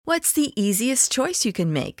What's the easiest choice you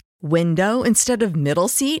can make? Window instead of middle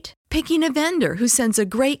seat? Picking a vendor who sends a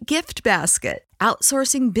great gift basket?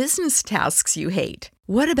 Outsourcing business tasks you hate?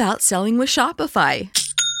 What about selling with Shopify?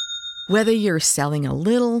 Whether you're selling a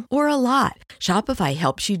little or a lot, Shopify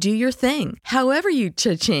helps you do your thing, however you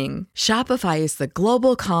cha-ching. Shopify is the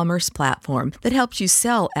global commerce platform that helps you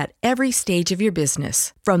sell at every stage of your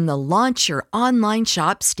business. From the launch your online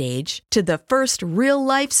shop stage to the first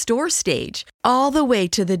real-life store stage, all the way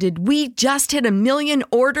to the did we just hit a million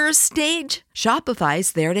orders stage.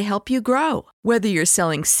 Shopify's there to help you grow. Whether you're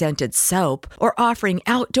selling scented soap or offering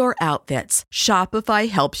outdoor outfits, Shopify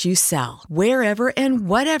helps you sell. Wherever and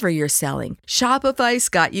whatever you're selling, Shopify's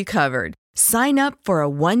got you covered. Sign up for a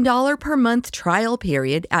 $1 per month trial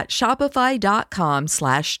period at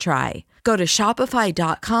shopify.com/try. Go to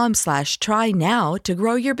shopify.com/try now to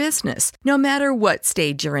grow your business, no matter what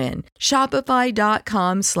stage you're in.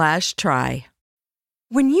 Shopify.com/try.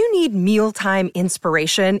 When you need mealtime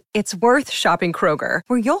inspiration, it's worth shopping Kroger,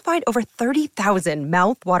 where you'll find over 30,000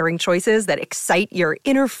 mouth-watering choices that excite your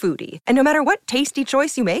inner foodie. And no matter what tasty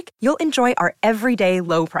choice you make, you'll enjoy our everyday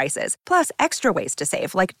low prices, plus extra ways to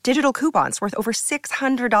save, like digital coupons worth over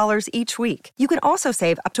 $600 each week. You can also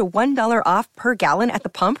save up to $1 off per gallon at the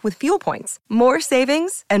pump with fuel points. More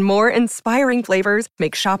savings and more inspiring flavors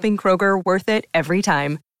make shopping Kroger worth it every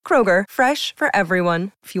time. Kroger, fresh for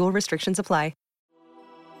everyone. Fuel restrictions apply.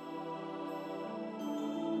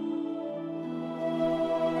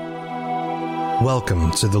 Welcome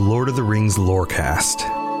to the Lord of the Rings Lorecast,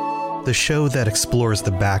 the show that explores the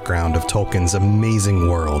background of Tolkien's amazing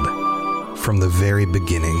world from the very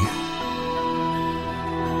beginning.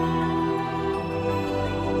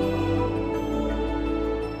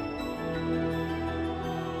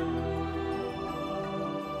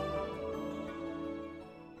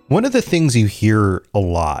 One of the things you hear a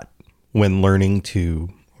lot when learning to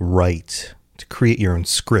write, to create your own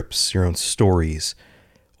scripts, your own stories,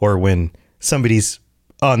 or when somebody's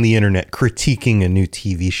on the internet critiquing a new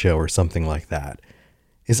TV show or something like that,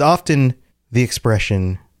 is often the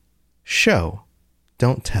expression, show,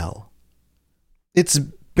 don't tell. It's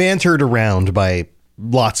bantered around by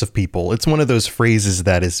lots of people. It's one of those phrases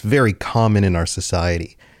that is very common in our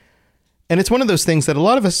society. And it's one of those things that a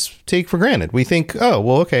lot of us take for granted. We think, oh,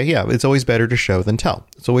 well, okay, yeah, it's always better to show than tell.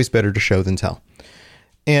 It's always better to show than tell.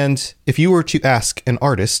 And if you were to ask an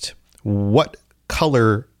artist what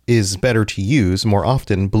color is better to use more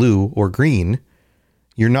often, blue or green,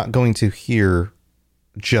 you're not going to hear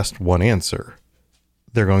just one answer.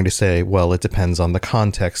 They're going to say, well, it depends on the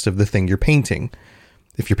context of the thing you're painting.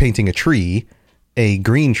 If you're painting a tree, a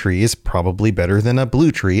green tree is probably better than a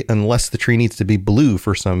blue tree unless the tree needs to be blue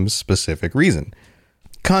for some specific reason.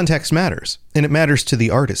 Context matters, and it matters to the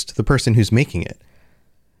artist, the person who's making it.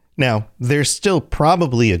 Now, there's still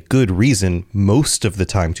probably a good reason most of the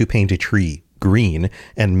time to paint a tree green,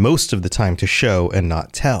 and most of the time to show and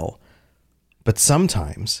not tell. But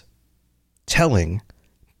sometimes telling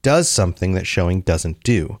does something that showing doesn't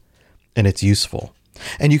do, and it's useful.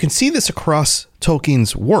 And you can see this across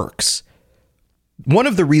Tolkien's works. One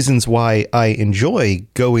of the reasons why I enjoy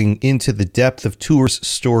going into the depth of Tuor's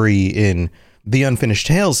story in The Unfinished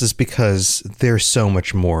Tales is because there's so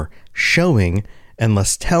much more showing and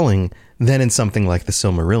less telling than in something like the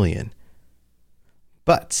Silmarillion.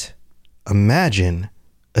 But imagine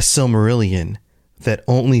a Silmarillion that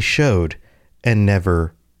only showed and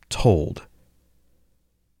never told.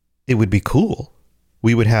 It would be cool.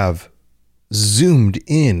 We would have zoomed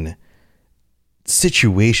in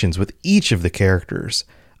situations with each of the characters,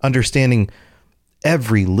 understanding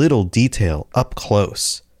every little detail up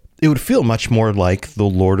close. It would feel much more like The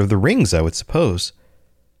Lord of the Rings, I would suppose.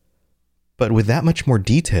 But with that much more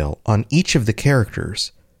detail on each of the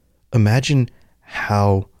characters, imagine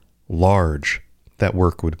how large that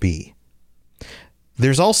work would be.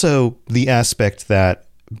 There's also the aspect that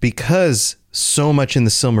because so much in the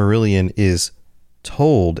Silmarillion is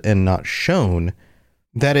told and not shown,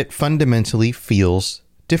 that it fundamentally feels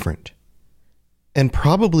different. And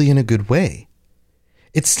probably in a good way.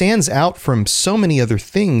 It stands out from so many other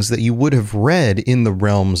things that you would have read in the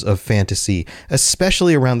realms of fantasy,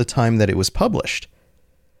 especially around the time that it was published.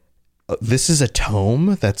 This is a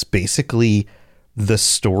tome that's basically the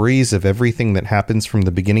stories of everything that happens from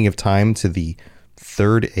the beginning of time to the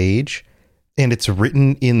Third Age, and it's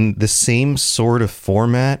written in the same sort of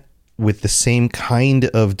format with the same kind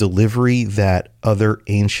of delivery that other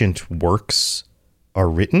ancient works are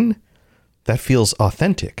written. That feels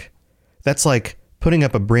authentic. That's like putting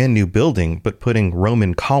up a brand new building, but putting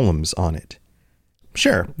Roman columns on it.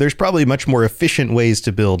 Sure, there's probably much more efficient ways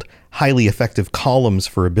to build highly effective columns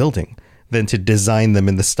for a building than to design them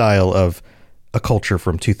in the style of a culture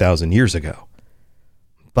from 2,000 years ago.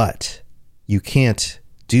 But you can't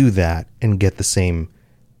do that and get the same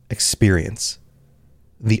experience.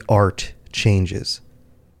 The art changes.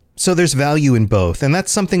 So there's value in both, and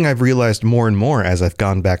that's something I've realized more and more as I've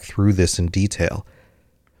gone back through this in detail.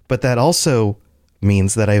 But that also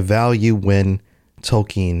means that I value when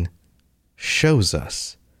Tolkien shows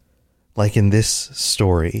us, like in this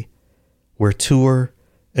story, where Tuor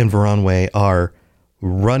and Varanwe are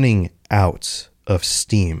running out of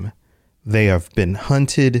steam. They have been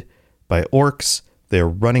hunted by orcs. They're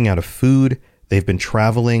running out of food. They've been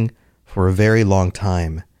traveling for a very long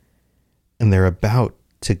time, and they're about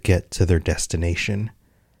to get to their destination.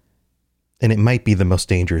 And it might be the most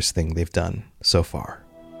dangerous thing they've done so far.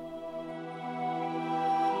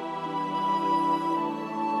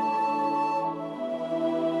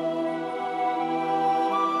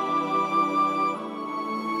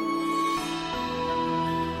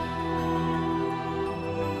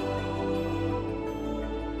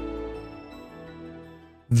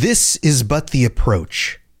 This is but the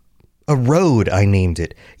approach. A road, I named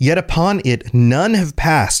it, yet upon it none have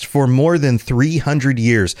passed for more than 300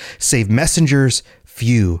 years, save messengers,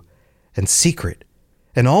 few, and secret,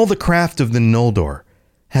 and all the craft of the Noldor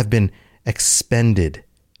have been expended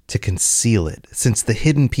to conceal it, since the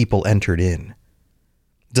hidden people entered in.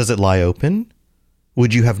 Does it lie open?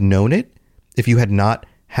 Would you have known it if you had not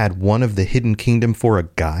had one of the hidden kingdom for a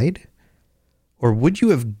guide? Or would you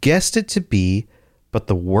have guessed it to be but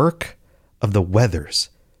the work of the weathers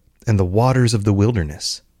and the waters of the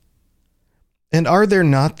wilderness? And are there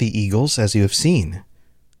not the eagles, as you have seen?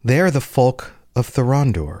 They are the folk of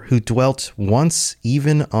Thorondor, who dwelt once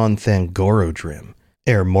even on Thangorodrim,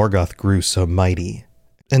 ere Morgoth grew so mighty,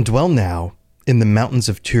 and dwell now in the mountains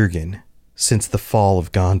of Turgen, since the fall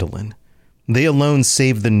of Gondolin. They alone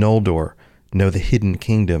save the Noldor, know the hidden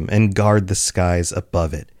kingdom, and guard the skies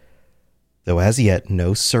above it, though as yet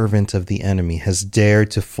no servant of the enemy has dared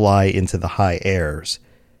to fly into the high airs.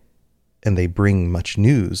 And they bring much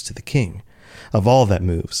news to the king of all that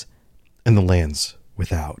moves and the lands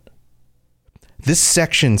without. This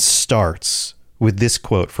section starts with this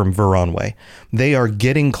quote from Varanwe. They are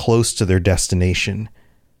getting close to their destination,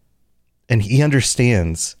 and he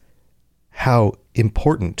understands how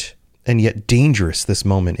important and yet dangerous this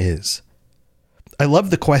moment is. I love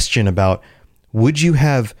the question about, would you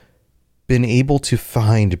have been able to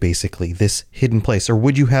find basically this hidden place, or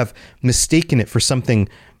would you have mistaken it for something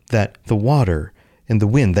that the water and the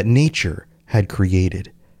wind, that nature had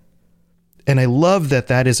created? And I love that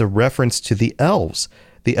that is a reference to the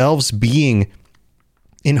elves being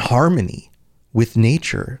in harmony with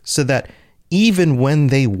nature, so that even when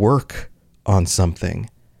they work on something,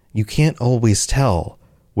 you can't always tell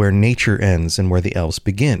where nature ends and where the elves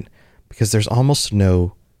begin, because there's almost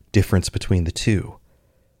no difference between the two.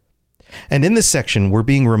 And in this section, we're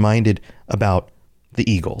being reminded about the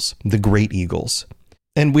eagles, the great eagles.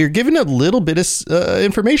 And we're given a little bit of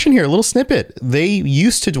information here, a little snippet. They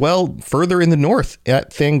used to dwell further in the north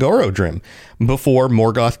at Thangorodrim before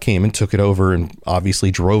Morgoth came and took it over and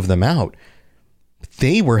obviously drove them out.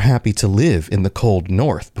 They were happy to live in the cold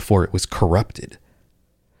north before it was corrupted.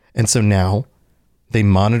 And so now they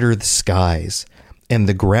monitor the skies and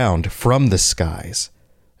the ground from the skies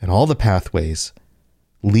and all the pathways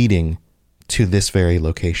leading to this very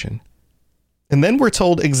location. And then we're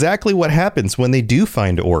told exactly what happens when they do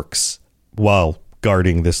find orcs while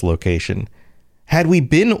guarding this location. Had we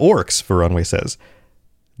been orcs, Varanwe says,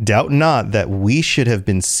 doubt not that we should have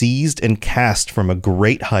been seized and cast from a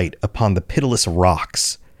great height upon the pitiless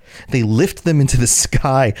rocks. They lift them into the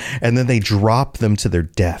sky and then they drop them to their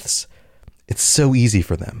deaths. It's so easy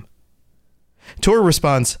for them. Tuor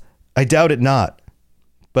responds, I doubt it not,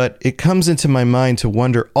 but it comes into my mind to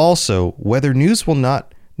wonder also whether news will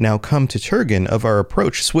not now come to Turgen of our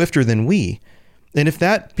approach swifter than we, and if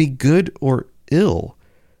that be good or ill,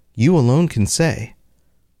 you alone can say.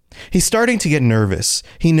 He's starting to get nervous.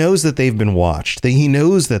 He knows that they've been watched. He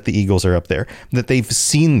knows that the eagles are up there, that they've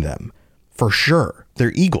seen them. For sure,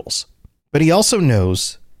 they're eagles. But he also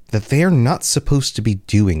knows that they are not supposed to be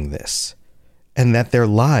doing this, and that their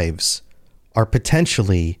lives are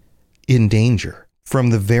potentially in danger from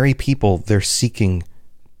the very people they're seeking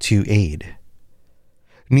to aid.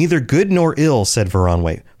 Neither good nor ill, said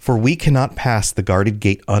Varanwe, for we cannot pass the guarded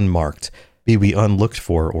gate unmarked, be we unlooked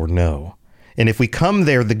for or no. And if we come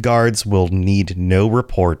there, the guards will need no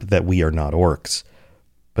report that we are not orcs.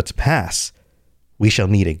 But to pass, we shall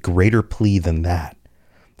need a greater plea than that.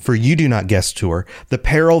 For you do not guess, Tuor, the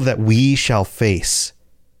peril that we shall face.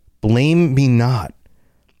 Blame me not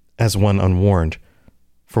as one unwarned,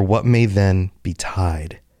 for what may then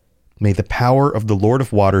betide. May the power of the Lord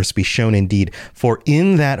of waters be shown indeed, for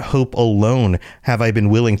in that hope alone have I been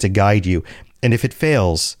willing to guide you. And if it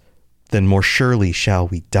fails, then more surely shall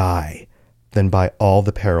we die than by all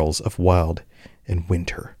the perils of wild and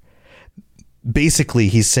winter. Basically,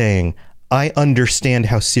 he's saying, I understand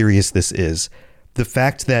how serious this is. The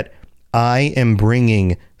fact that I am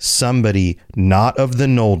bringing somebody not of the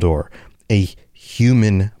Noldor, a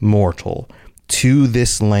human mortal, to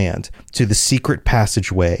this land, to the secret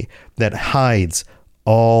passageway that hides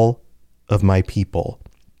all of my people.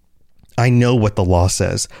 I know what the law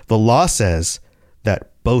says. The law says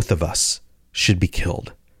that both of us should be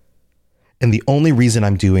killed. And the only reason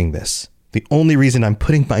I'm doing this, the only reason I'm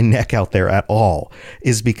putting my neck out there at all,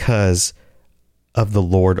 is because of the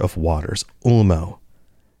Lord of Waters. Ulmo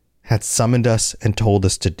had summoned us and told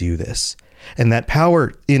us to do this. And that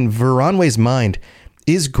power in Veronwe's mind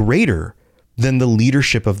is greater than the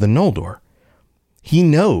leadership of the Noldor. He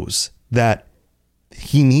knows that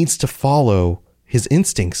he needs to follow his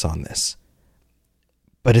instincts on this.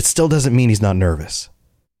 But it still doesn't mean he's not nervous.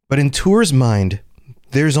 But in Tuor's mind,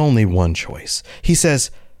 there's only one choice. He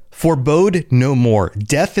says, forebode no more.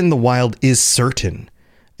 Death in the wild is certain,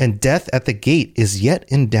 and death at the gate is yet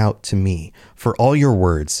in doubt to me. For all your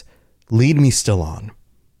words, lead me still on.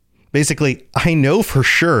 Basically, I know for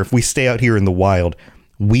sure if we stay out here in the wild,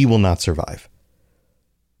 we will not survive.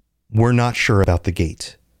 We're not sure about the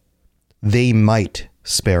gate. They might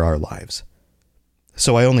spare our lives.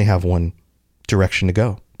 So I only have one direction to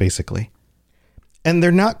go, basically. And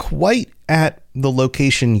they're not quite at the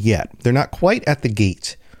location yet. They're not quite at the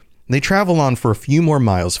gate. They travel on for a few more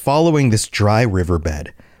miles, following this dry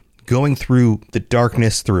riverbed, going through the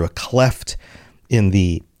darkness, through a cleft in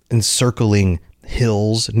the encircling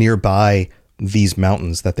hills nearby these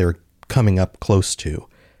mountains that they're coming up close to.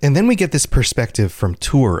 And then we get this perspective from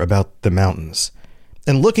Tuor about the mountains.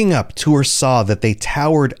 And looking up, Tuor saw that they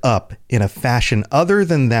towered up in a fashion other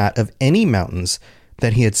than that of any mountains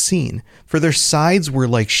that he had seen, for their sides were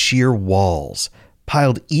like sheer walls,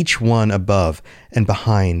 piled each one above and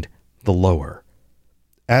behind the lower,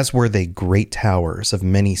 as were they great towers of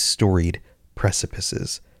many storied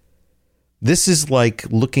precipices. This is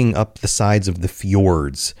like looking up the sides of the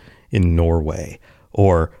fjords in Norway,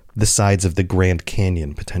 or the sides of the Grand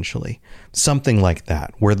Canyon, potentially. Something like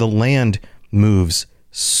that, where the land moves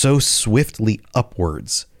so swiftly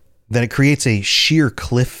upwards that it creates a sheer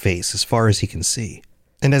cliff face as far as he can see.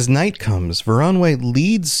 And as night comes, Veronwe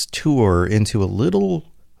leads Tuor into a little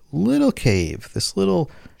cave, this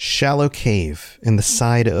little shallow cave in the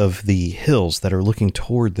side of the hills that are looking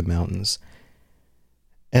toward the mountains.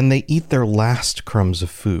 And they eat their last crumbs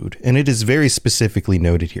of food. And it is very specifically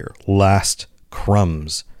noted here, last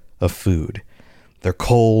crumbs of food. They're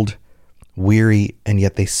cold, weary, and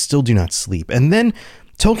yet they still do not sleep. And then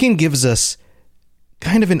Tolkien gives us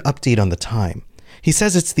kind of an update on the time. He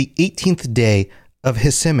says it's the 18th day of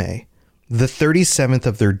Hisime, the 37th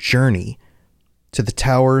of their journey to the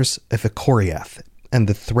towers of Icoriath and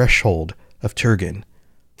the threshold of Turgon.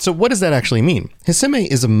 So what does that actually mean? Hisime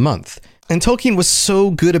is a month, and Tolkien was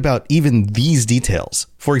so good about even these details.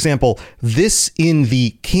 For example, this in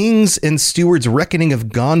the Kings and Stewards Reckoning of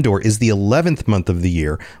Gondor is the 11th month of the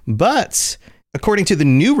year, but according to the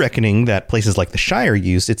new reckoning that places like the Shire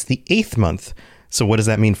used, it's the 8th month. So what does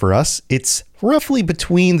that mean for us? It's roughly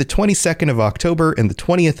between the 22nd of October and the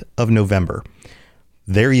 20th of November.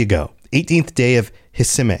 There you go. 18th day of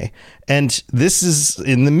Hisime. And this is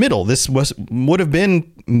in the middle. This would have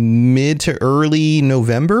been mid to early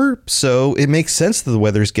November. So it makes sense that the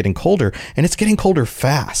weather is getting colder, and it's getting colder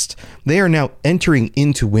fast. They are now entering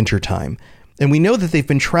into wintertime. And we know that they've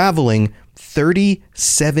been traveling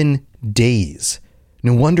 37 days.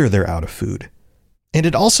 No wonder they're out of food. And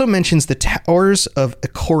it also mentions the towers of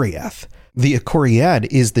Icoriath. The Icoriad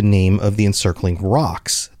is the name of the encircling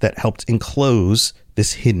rocks that helped enclose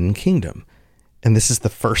this hidden kingdom. And this is the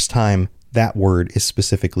first time that word is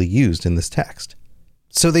specifically used in this text.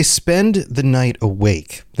 So they spend the night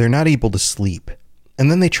awake. They're not able to sleep. And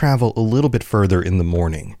then they travel a little bit further in the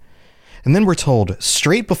morning. And then we're told,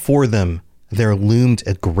 straight before them, there loomed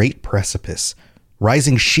a great precipice,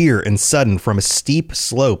 rising sheer and sudden from a steep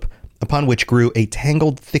slope upon which grew a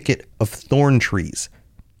tangled thicket of thorn trees.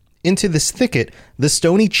 Into this thicket, the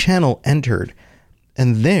stony channel entered,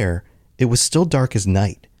 and there it was still dark as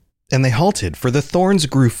night. And they halted, for the thorns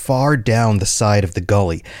grew far down the side of the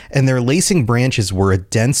gully, and their lacing branches were a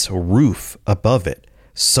dense roof above it,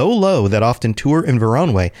 so low that often Tuor and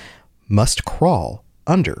Veronwe must crawl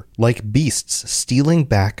under, like beasts stealing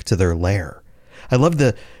back to their lair. I love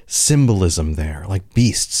the symbolism there, like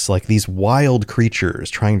beasts, like these wild creatures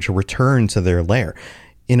trying to return to their lair.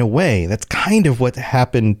 In a way, that's kind of what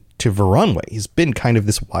happened to Voronoi. He's been kind of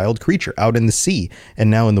this wild creature out in the sea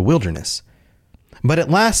and now in the wilderness. But at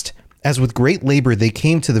last, as with great labor, they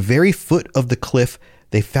came to the very foot of the cliff,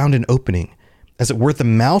 they found an opening, as it were the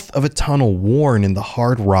mouth of a tunnel worn in the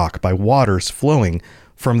hard rock by waters flowing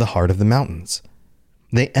from the heart of the mountains.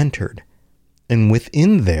 They entered, and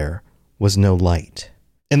within there was no light.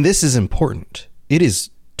 And this is important. It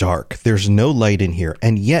is dark. There's no light in here,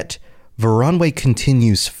 and yet Voronoi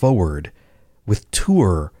continues forward, with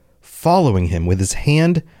Tuor following him with his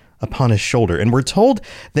hand upon his shoulder. And we're told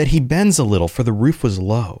that he bends a little, for the roof was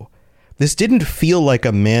low. This didn't feel like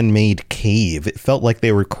a man-made cave. It felt like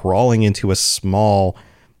they were crawling into a small,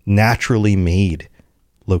 naturally made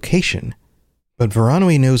location. But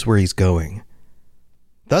Voronoi knows where he's going.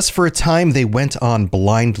 Thus, for a time, they went on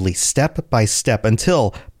blindly, step by step,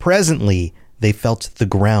 until presently they felt the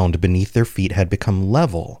ground beneath their feet had become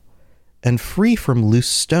level and free from loose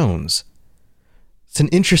stones. It's an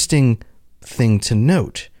interesting thing to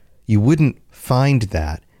note. You wouldn't find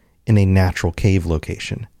that in a natural cave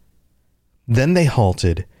location. Then they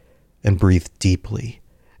halted and breathed deeply,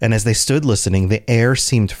 and as they stood listening, the air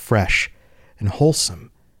seemed fresh and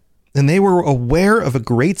wholesome, and they were aware of a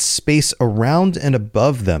great space around and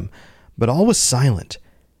above them, but all was silent,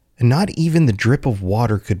 and not even the drip of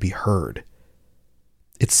water could be heard.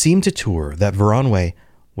 It seemed to Tuor that Voronoi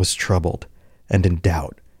was troubled and in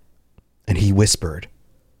doubt, and he whispered,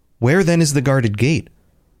 "Where then is the guarded gate?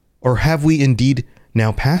 Or have we indeed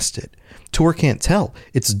now passed it? Tuor can't tell.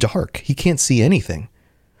 It's dark. He can't see anything."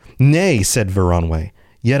 "Nay," said Voronoi,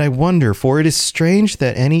 "yet I wonder, for it is strange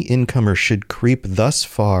that any incomer should creep thus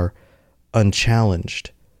far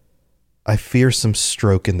unchallenged. I fear some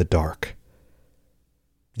stroke in the dark."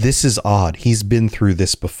 This is odd. He's been through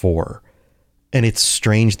this before, and it's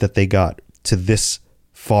strange that they got to this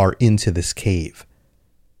far into this cave.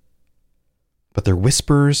 But their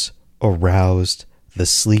whispers aroused the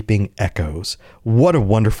sleeping echoes. What a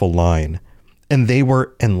wonderful line. And they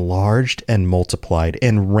were enlarged and multiplied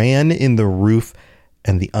and ran in the roof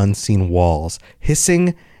and the unseen walls,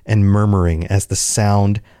 hissing and murmuring as the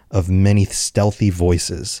sound of many stealthy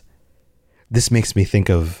voices. This makes me think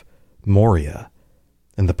of Moria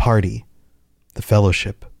and the party, the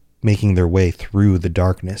fellowship, making their way through the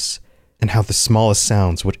darkness, and how the smallest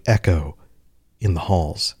sounds would echo in the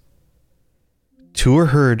halls. Tuor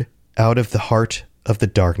heard out of the heart of the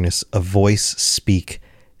darkness a voice speak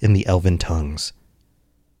in the elven tongues,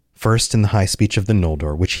 first in the high speech of the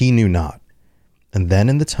Noldor, which he knew not, and then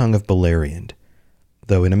in the tongue of Beleriand,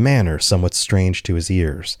 though in a manner somewhat strange to his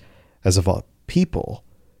ears, as of a people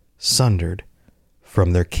sundered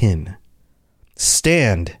from their kin.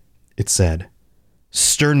 "Stand," it said,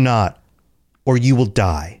 "stir not, or you will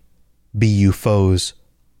die, be you foes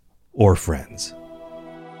or friends."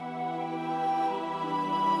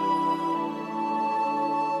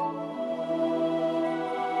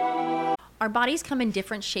 Our bodies come in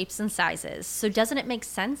different shapes and sizes, so doesn't it make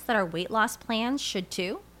sense that our weight loss plans should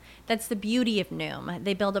too? That's the beauty of Noom.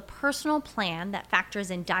 They build a personal plan that factors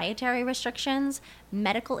in dietary restrictions,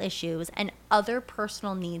 medical issues, and other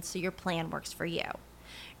personal needs so your plan works for you.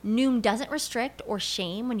 Noom doesn't restrict or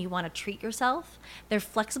shame when you want to treat yourself. Their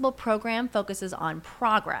flexible program focuses on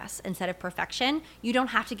progress instead of perfection. You don't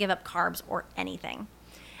have to give up carbs or anything.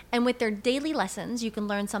 And with their daily lessons, you can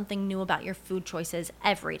learn something new about your food choices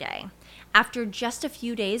every day. After just a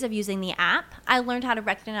few days of using the app, I learned how to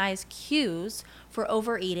recognize cues for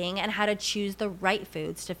overeating and how to choose the right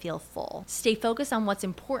foods to feel full. Stay focused on what's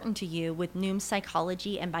important to you with Noom's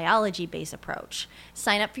psychology and biology-based approach.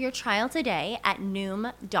 Sign up for your trial today at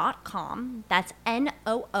Noom.com. That's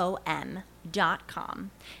Noom.com.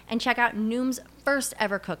 And check out Noom's first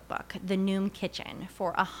ever cookbook, The Noom Kitchen,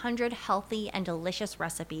 for 100 healthy and delicious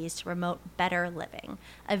recipes to promote better living.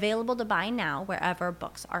 Available to buy now wherever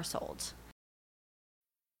books are sold.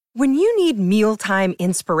 When you need mealtime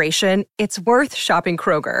inspiration, it's worth shopping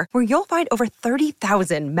Kroger, where you'll find over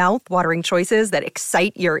 30,000 mouth-watering choices that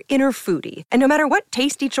excite your inner foodie. And no matter what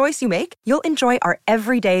tasty choice you make, you'll enjoy our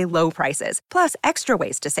everyday low prices, plus extra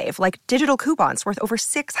ways to save, like digital coupons worth over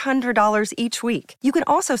 $600 each week. You can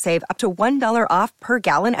also save up to $1 off per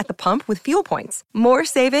gallon at the pump with fuel points. More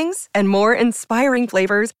savings and more inspiring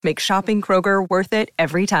flavors make shopping Kroger worth it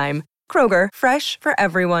every time. Kroger, fresh for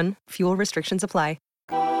everyone. Fuel restrictions apply.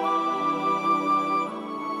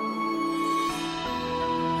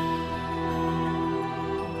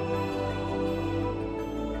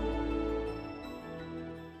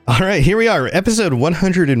 All right, here we are, episode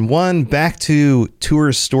 101, back to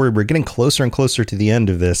Tour's story. We're getting closer and closer to the end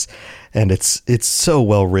of this, and it's so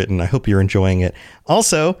well written. I hope you're enjoying it.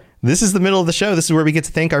 Also, this is the middle of the show. This is where we get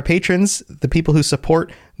to thank our patrons, the people who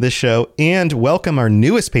support this show, and welcome our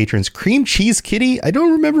newest patrons, Cream Cheese Kitty. I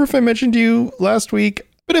don't remember if I mentioned you last week,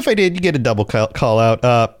 but if I did, you get a double call out.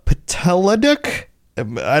 Pateladuk,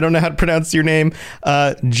 I don't know how to pronounce your name.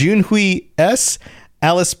 Junhui S.,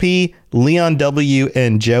 Alice P., Leon W.,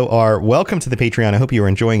 and Joe R. Welcome to the Patreon. I hope you are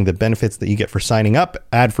enjoying the benefits that you get for signing up.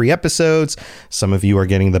 Ad-free episodes. Some of you are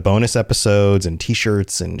getting the bonus episodes and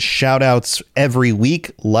t-shirts and shout-outs every week.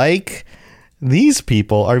 Like these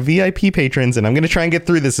people are VIP patrons, and I'm going to try and get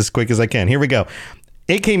through this as quick as I can. Here we go.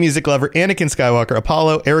 AK Music Lover, Anakin Skywalker,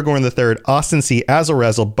 Apollo, Aragorn III, Austin C, Azel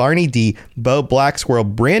Razzle, Barney D, Bo Black Squirrel,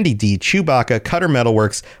 Brandy D, Chewbacca, Cutter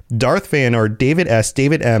Metalworks, Darth Fanor, David S,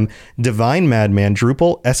 David M, Divine Madman,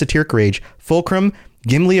 Drupal, Esoteric Rage, Fulcrum,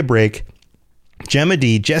 Gimli a Break, Gemma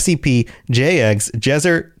D, Jesse P, J Eggs,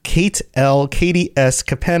 Jezer, Kate L, Katie S,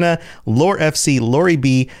 Capenna, Lore FC, Lori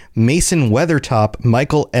B, Mason Weathertop,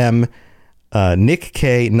 Michael M, Nick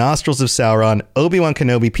K, Nostrils of Sauron, Obi-Wan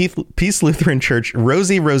Kenobi, Peace Lutheran Church,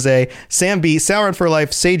 Rosie Rose, Sam B, Sauron for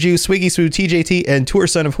Life, Seju, Swiggy Swoo, TJT, and Tour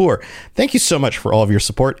Son of Whore. Thank you so much for all of your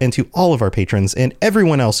support, and to all of our patrons and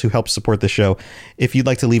everyone else who helps support the show. If you'd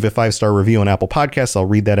like to leave a 5-star review on Apple Podcasts, I'll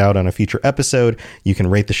read that out on a future episode. You can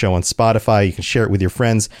rate the show on Spotify. You can share it with your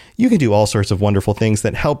friends. You can do all sorts of wonderful things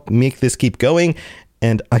that help make this keep going.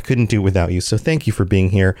 And I couldn't do it without you. So thank you for being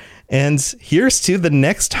here. And here's to the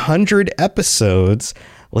next 100 episodes.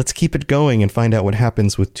 Let's keep it going and find out what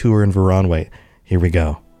happens with Tour and Varanwe. Here we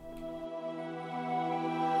go.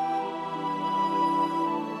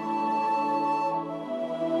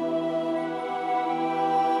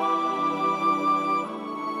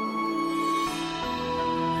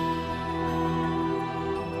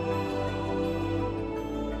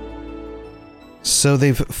 So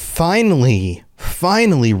they've finally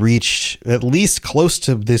reached at least close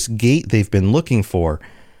to this gate they've been looking for.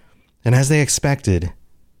 And as they expected,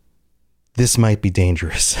 this might be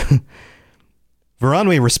dangerous.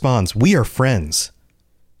 Varanwe responds, "We are friends."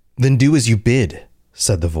 "Then do as you bid,"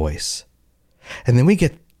 said the voice. And then we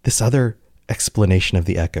get this other explanation of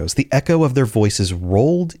the echoes. The echo of their voices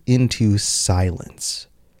rolled into silence.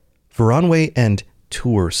 Varanwe and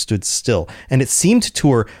Tour stood still, and it seemed to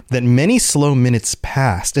Tour that many slow minutes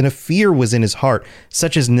passed, and a fear was in his heart,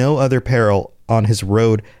 such as no other peril on his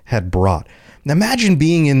road had brought. Now imagine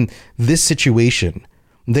being in this situation.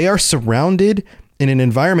 They are surrounded in an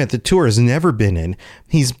environment that Tour has never been in.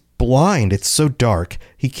 He's blind. It's so dark.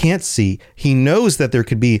 He can't see. He knows that there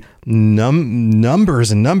could be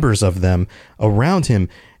numbers and numbers of them around him,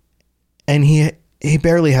 and he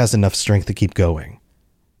barely has enough strength to keep going.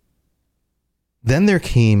 Then there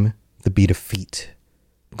came the beat of feet,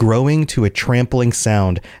 growing to a trampling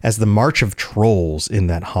sound as the march of trolls in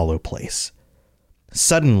that hollow place.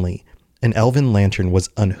 Suddenly, an elven lantern was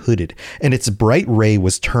unhooded, and its bright ray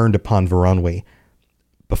was turned upon Varanwe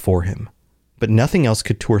before him. But nothing else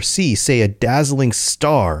could Tour see, save a dazzling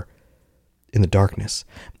star in the darkness.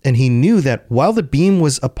 And he knew that while the beam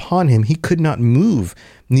was upon him, he could not move,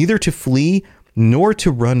 neither to flee nor to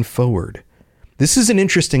run forward. This is an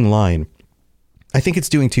interesting line. I think it's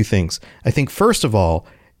doing two things. I think, first of all,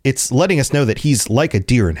 it's letting us know that he's like a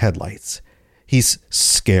deer in headlights. He's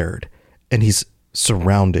scared, and he's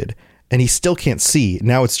surrounded, and he still can't see.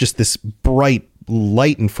 Now it's just this bright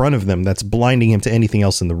light in front of them that's blinding him to anything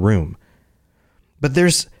else in the room. But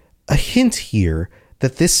there's a hint here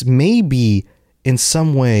that this may be in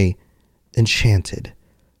some way enchanted.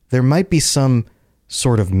 There might be some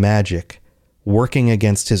sort of magic working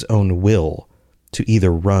against his own will to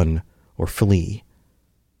either run or flee.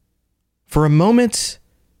 For a moment,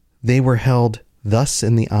 they were held thus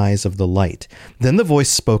in the eyes of the light. Then the voice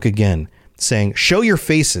spoke again, saying, "Show your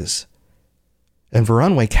faces." And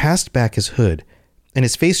Varanwe cast back his hood, and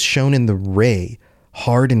his face shone in the ray,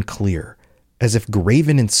 hard and clear, as if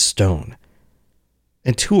graven in stone.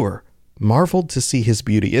 And Tour marveled to see his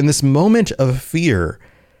beauty. In this moment of fear,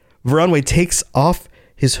 Varanwe takes off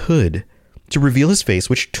his hood to reveal his face,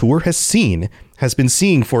 which Tour has been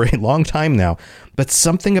seeing for a long time now. But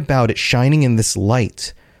something about it shining in this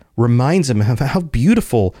light reminds him of how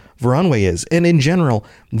beautiful Varanwe is. And in general,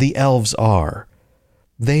 the elves are.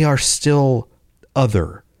 They are still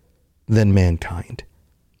other than mankind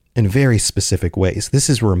in very specific ways. This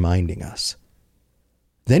is reminding us.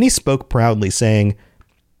 Then he spoke proudly, saying,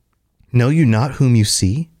 "Know you not whom you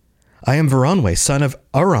see? I am Varanwe, son of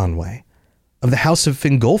Aranwe, of the house of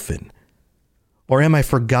Fingolfin. Or am I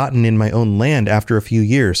forgotten in my own land after a few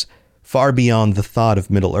years? Far beyond the thought of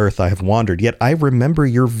Middle-earth I have wandered, yet I remember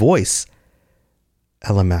your voice,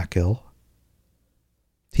 Elamachil.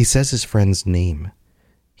 He says his friend's name.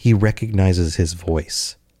 He recognizes his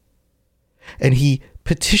voice. And he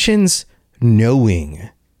petitions knowing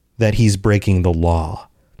that he's breaking the law.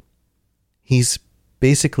 He's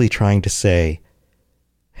basically trying to say,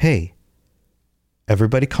 hey,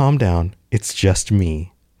 everybody calm down. It's just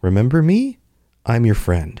me. Remember me? I'm your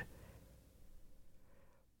friend.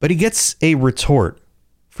 But he gets a retort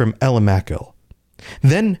from Elamachil.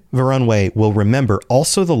 Then Veronwe will remember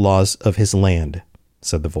also the laws of his land,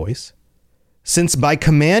 said the voice. Since by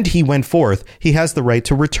command he went forth, he has the right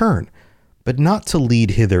to return, but not to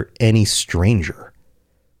lead hither any stranger.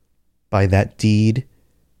 By that deed,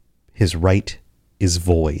 his right is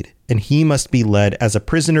void, and he must be led as a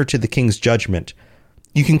prisoner to the king's judgment.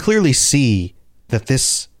 You can clearly see that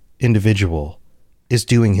this individual is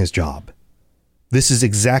doing his job. This is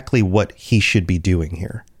exactly what he should be doing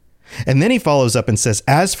here. And then he follows up and says,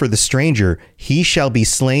 as for the stranger, he shall be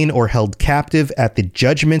slain or held captive at the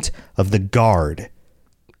judgment of the guard.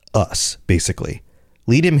 Us, basically.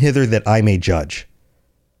 Lead him hither that I may judge.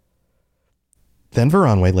 Then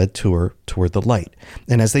Veronwe led Tuor toward the light,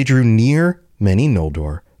 and as they drew near, many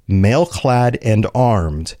Noldor, mail-clad and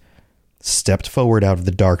armed, stepped forward out of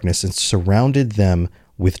the darkness and surrounded them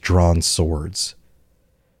with drawn swords.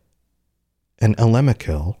 And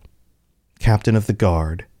Elamachil, captain of the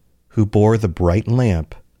guard, who bore the bright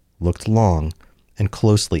lamp, looked long and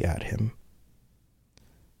closely at him.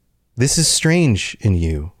 This is strange in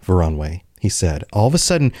you, Veronwe, he said. All of a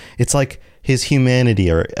sudden, it's like his humanity,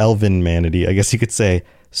 or elven-manity, I guess you could say,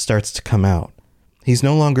 starts to come out. He's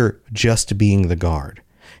no longer just being the guard.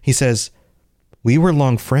 He says, we were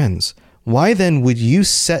long friends. Why then would you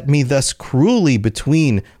set me thus cruelly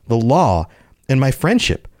between the law and my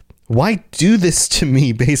friendship? Why do this to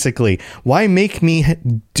me, basically? Why make me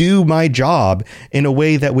do my job in a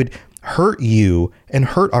way that would hurt you and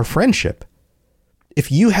hurt our friendship?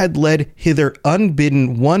 If you had led hither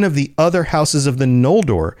unbidden one of the other houses of the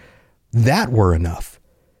Noldor, that were enough.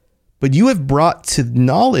 But you have brought to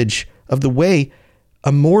knowledge of the way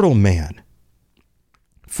a mortal man.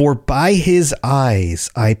 For by his eyes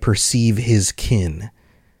I perceive his kin.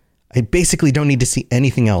 I basically don't need to see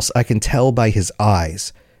anything else. I can tell by his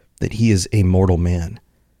eyes that he is a mortal man.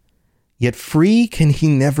 Yet free can he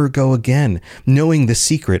never go again, knowing the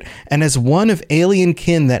secret, and as one of alien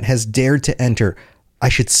kin that has dared to enter, I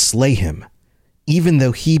should slay him, even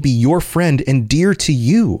though he be your friend and dear to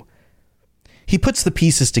you. He puts the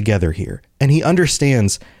pieces together here, and he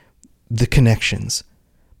understands the connections,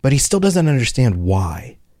 but he still doesn't understand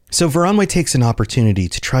why. So Veronwe takes an opportunity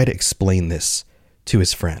to try to explain this to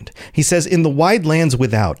his friend. He says, in the wide lands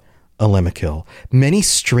without, Elamachil, many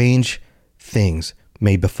strange things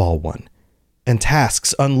may befall one, and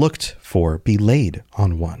tasks unlooked for be laid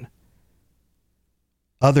on one.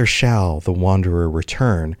 Other shall the wanderer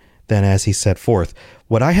return than as he set forth.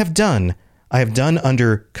 What I have done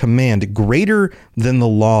under command greater than the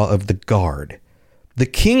law of the guard. The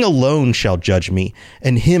king alone shall judge me,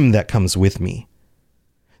 and him that comes with me.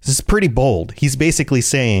 This is pretty bold. He's basically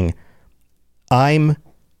saying, I'm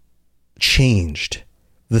changed.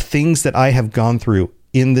 The things that I have gone through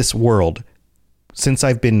in this world since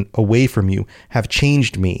I've been away from you have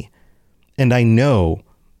changed me. And I know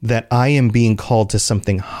that I am being called to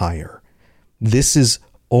something higher. This is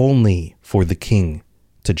only for the king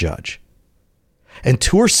to judge. And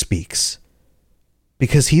Tuor speaks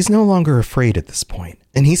because he's no longer afraid at this point.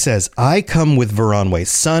 And he says, I come with Veronwe,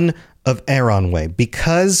 son of Eronwe,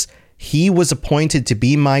 because he was appointed to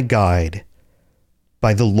be my guide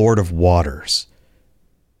by the Lord of Waters.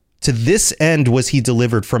 To this end was he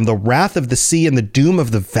delivered from the wrath of the sea and the doom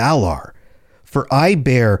of the Valar. For I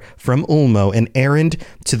bear from Ulmo an errand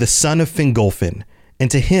to the son of Fingolfin, and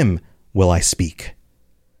to him will I speak.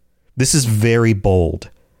 This is very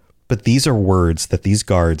bold, but these are words that these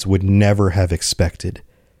guards would never have expected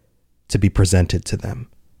to be presented to them.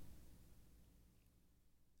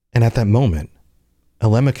 And at that moment,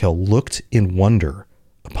 Elamachil looked in wonder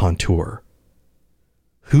upon Tuor.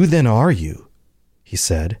 Who then are you? He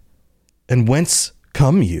said. And whence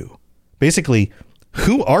come you? Basically,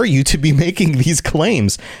 who are you to be making these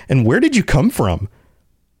claims? And where did you come from?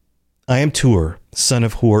 I am Tuor, son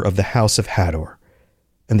of Hur of the house of Hador,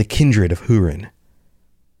 and the kindred of Hurin.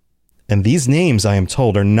 And these names, I am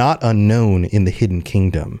told, are not unknown in the hidden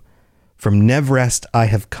kingdom. From Nevrest I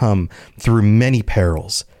have come through many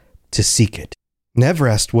perils to seek it.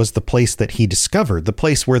 Nevrest was the place that he discovered, the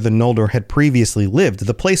place where the Noldor had previously lived,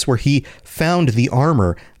 the place where he found the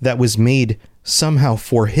armor that was made somehow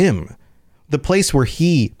for him, the place where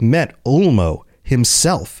he met Ulmo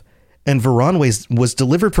himself, and Varan was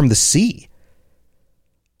delivered from the sea.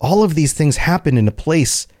 All of these things happen in a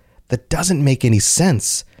place that doesn't make any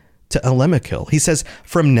sense to Elemekil. He says,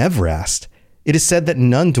 from Nevrast, it is said that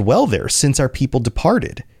none dwell there since our people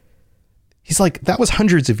departed. He's like, that was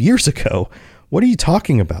hundreds of years ago. What are you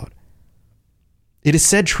talking about? It is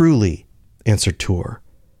said truly, answered Tur.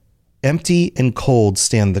 Empty and cold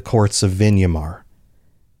stand the courts of Vinyamar.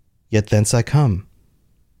 Yet thence I come.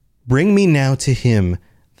 Bring me now to him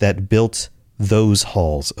that built those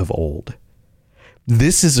halls of old.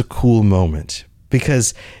 This is a cool moment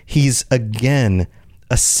because he's again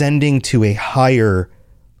ascending to a higher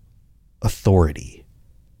authority.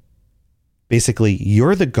 Basically,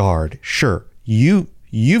 you're the guard. Sure,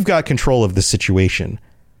 you've got control of the situation,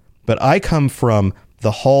 but I come from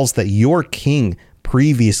the halls that your king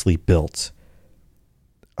previously built.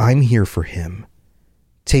 I'm here for him.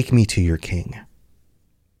 Take me to your king.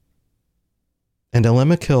 And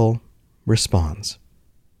Elemekil responds,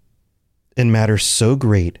 in matters so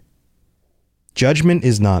great, judgment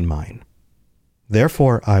is not mine.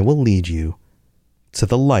 Therefore, I will lead you to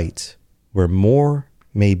the light where more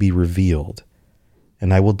may be revealed,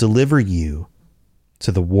 and I will deliver you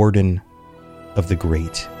to the warden of the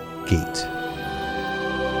great gate.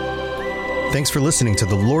 Thanks for listening to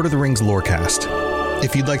the Lord of the Rings Lorecast.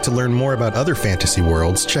 If you'd like to learn more about other fantasy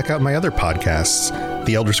worlds, check out my other podcasts,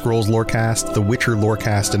 The Elder Scrolls Lorecast, The Witcher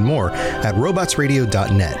Lorecast, and more at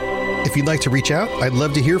robotsradio.net. If you'd like to reach out, I'd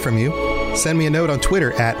love to hear from you. Send me a note on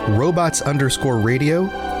Twitter at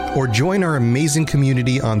robots_radio, or join our amazing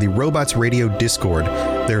community on the Robots Radio Discord.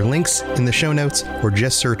 There are links in the show notes, or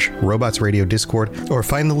just search Robots Radio Discord, or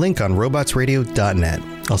find the link on robotsradio.net.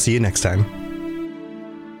 I'll see you next time.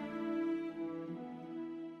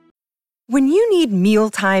 When you need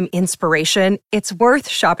mealtime inspiration, it's worth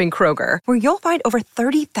shopping Kroger, where you'll find over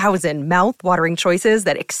 30,000 mouth-watering choices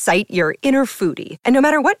that excite your inner foodie. And no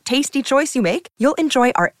matter what tasty choice you make, you'll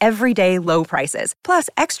enjoy our everyday low prices, plus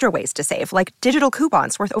extra ways to save, like digital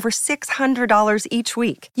coupons worth over $600 each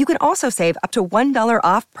week. You can also save up to $1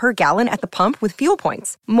 off per gallon at the pump with fuel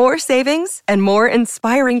points. More savings and more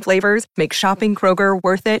inspiring flavors make shopping Kroger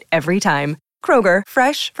worth it every time. Kroger,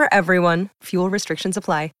 fresh for everyone. Fuel restrictions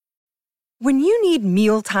apply. When you need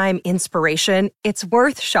mealtime inspiration, it's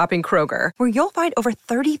worth shopping Kroger, where you'll find over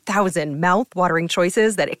 30,000 mouth-watering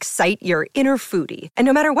choices that excite your inner foodie. And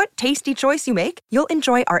no matter what tasty choice you make, you'll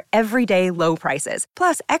enjoy our everyday low prices,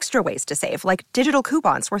 plus extra ways to save, like digital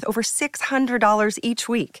coupons worth over $600 each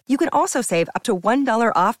week. You can also save up to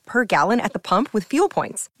 $1 off per gallon at the pump with fuel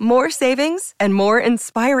points. More savings and more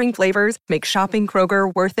inspiring flavors make shopping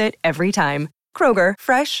Kroger worth it every time. Kroger,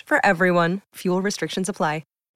 fresh for everyone. Fuel restrictions apply.